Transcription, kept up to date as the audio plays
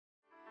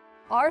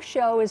Our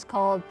show is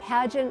called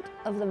Pageant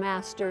of the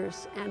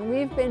Masters, and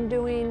we've been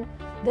doing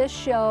this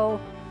show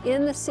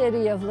in the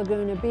city of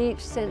Laguna Beach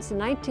since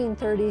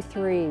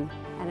 1933.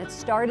 And it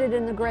started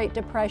in the Great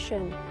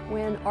Depression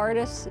when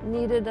artists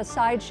needed a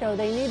sideshow.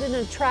 They needed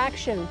an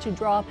attraction to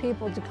draw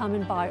people to come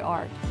and buy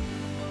art.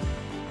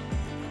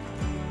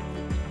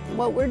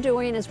 What we're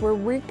doing is we're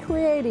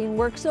recreating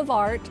works of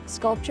art,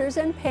 sculptures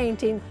and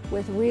painting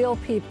with real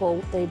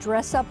people. They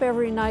dress up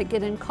every night,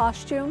 get in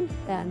costume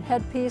and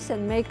headpiece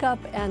and makeup,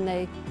 and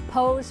they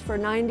pose for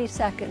 90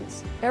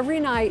 seconds. Every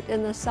night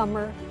in the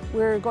summer,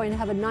 we're going to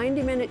have a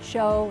 90-minute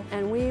show,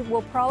 and we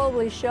will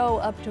probably show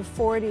up to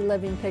 40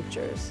 living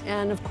pictures.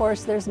 And of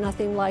course, there's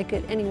nothing like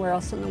it anywhere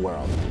else in the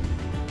world.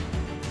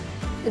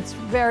 It's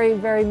very,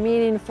 very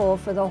meaningful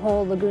for the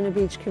whole Laguna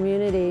Beach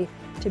community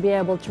to be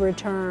able to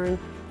return.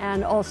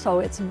 And also,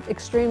 it's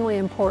extremely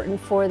important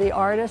for the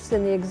artists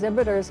and the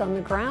exhibitors on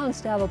the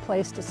grounds to have a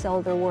place to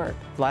sell their work.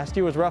 Last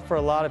year was rough for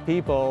a lot of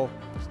people,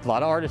 a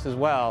lot of artists as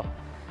well.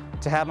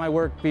 To have my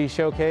work be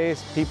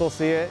showcased, people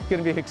see it, it's going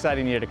to be an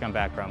exciting year to come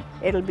back from.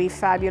 It'll be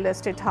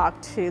fabulous to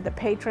talk to the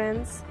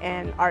patrons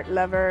and art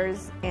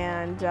lovers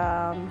and,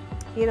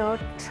 you know,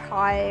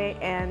 try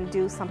and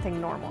do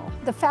something normal.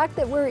 The fact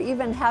that we're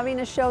even having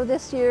a show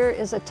this year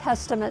is a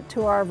testament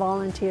to our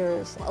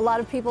volunteers. A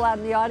lot of people out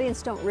in the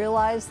audience don't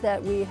realize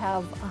that we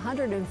have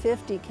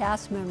 150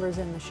 cast members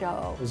in the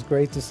show. It was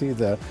great to see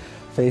the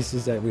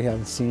faces that we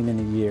haven't seen in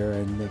a year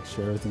and make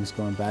sure everything's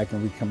going back,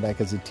 and we come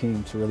back as a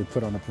team to really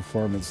put on a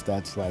performance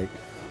that's like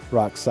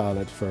rock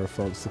solid for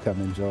folks to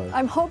come enjoy.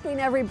 I'm hoping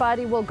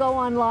everybody will go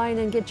online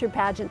and get your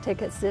pageant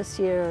tickets this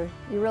year.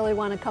 You really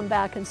want to come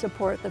back and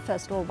support the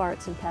Festival of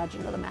Arts and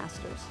Pageant of the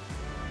Masters.